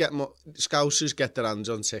 We get more. Scousers get their hands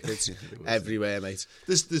on tickets everywhere, mate.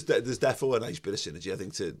 There's definitely a nice bit of synergy, I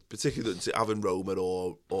think, particularly to having Roma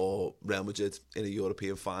or Real Madrid in a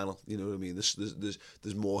European final. You know what I mean?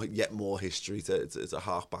 There's more history to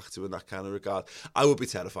hark back to in that kind of regard. I would be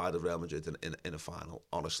terrified of Real Madrid in a final.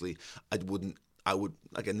 Honestly, I would,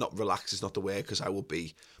 again, not relax is not the word, because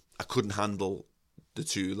I couldn't handle the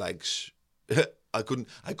two legs. I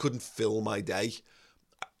couldn't fill my day.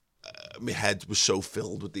 My head was so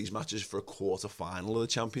filled with these matches for a quarter final of the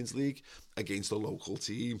Champions League against a local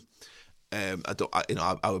team. I'd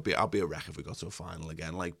be a wreck if we got to a final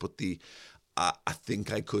again. I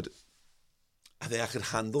think I could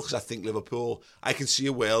handle, because I think Liverpool, I can see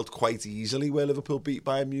a world quite easily where Liverpool beat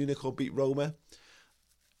Bayern Munich or beat Roma.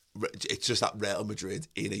 It's just that Real Madrid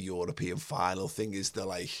in a European final thing is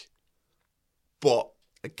but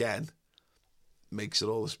again, makes it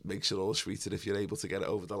all sweeter if you're able to get it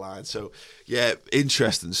over the line. So yeah,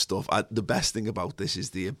 interesting stuff. The best thing about this is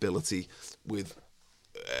the ability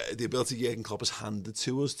Jurgen Klopp has handed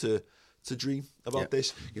to us to dream about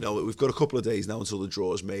this. We've got a couple of days now until the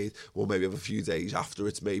draw is made. We'll maybe have a few days after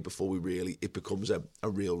it's made before it becomes a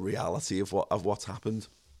real reality of what's happened.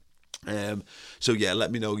 So yeah,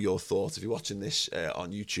 let me know your thoughts if you're watching this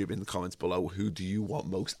on YouTube in the comments below. Who do you want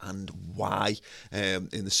most and why in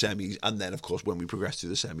the semis, and then of course when we progress to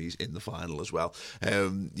the semis in the final as well.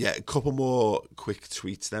 A couple more quick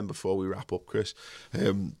tweets then before we wrap up, Chris.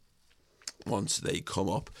 Once they come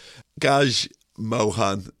up, Gaj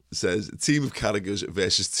Mohan says, team of Carragher's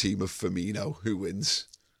versus team of Firmino, who wins?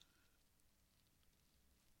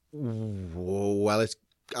 Well,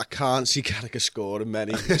 I can't see Carragher scoring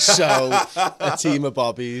many, so a team of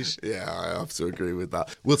Bobbies. Yeah, I have to agree with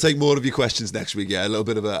that. We'll take more of your questions next week. Yeah, a little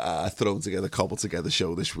bit of a cobbled together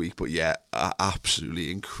show this week, but yeah,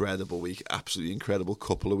 absolutely incredible week, absolutely incredible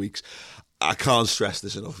couple of weeks. I can't stress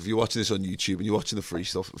this enough. If you're watching this on YouTube and you're watching the free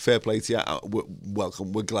stuff, fair play to you.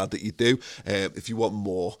 Welcome. We're glad that you do. If you want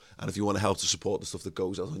more and if you want to help to support the stuff that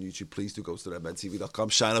goes out on YouTube, please do go to redmentv.com.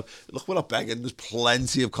 Sign up. Look, we're not begging. There's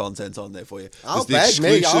plenty of content on there for you. I'll beg.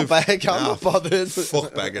 I'm not bothered.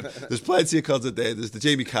 Fuck begging. There's plenty of content there. There's the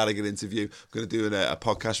Jamie Carragher interview. I'm going to do a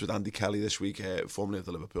podcast with Andy Kelly this week, formerly of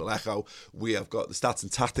the Liverpool Echo. We have got the stats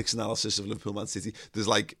and tactics analysis of Liverpool Man City. There's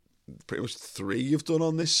pretty much 3 you've done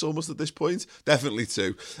on this almost at this point. Definitely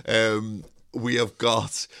 2. We have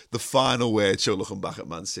got the final word show looking back at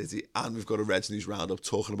Man City, and we've got a Reds News Roundup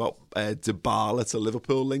talking about Dybala to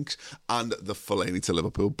Liverpool links and the Fellaini to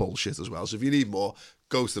Liverpool bullshit as well. So if you need more,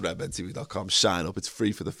 go to redmentv.com, sign up. It's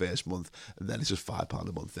free for the first month, and then it's just £5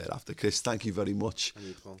 a month thereafter. Chris, thank you very much.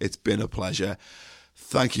 It's been a pleasure.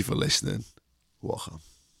 Thank you for listening. Welcome.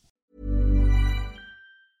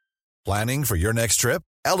 Planning for your next trip?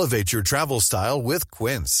 Elevate your travel style with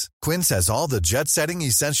Quince. Quince has all the jet-setting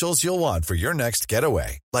essentials you'll want for your next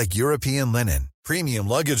getaway, like European linen, premium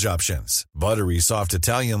luggage options, buttery soft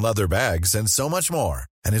Italian leather bags, and so much more.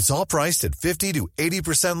 And it's all priced at 50 to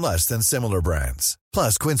 80% less than similar brands.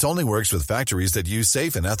 Plus, Quince only works with factories that use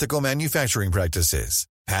safe and ethical manufacturing practices.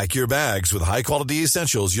 Pack your bags with high-quality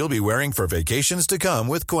essentials you'll be wearing for vacations to come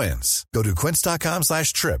with Quince. Go to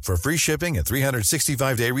quince.com/trip for free shipping and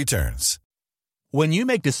 365-day returns. When you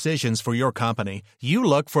make decisions for your company, you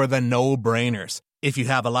look for the no-brainers. If you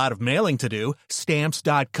have a lot of mailing to do,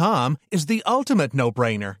 Stamps.com is the ultimate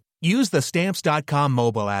no-brainer. Use the Stamps.com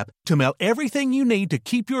mobile app to mail everything you need to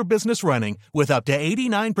keep your business running with up to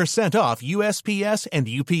 89% off USPS and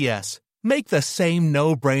UPS. Make the same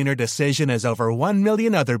no-brainer decision as over 1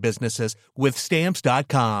 million other businesses with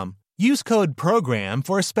Stamps.com. Use code PROGRAM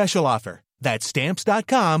for a special offer. That's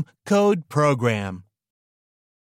Stamps.com, code PROGRAM.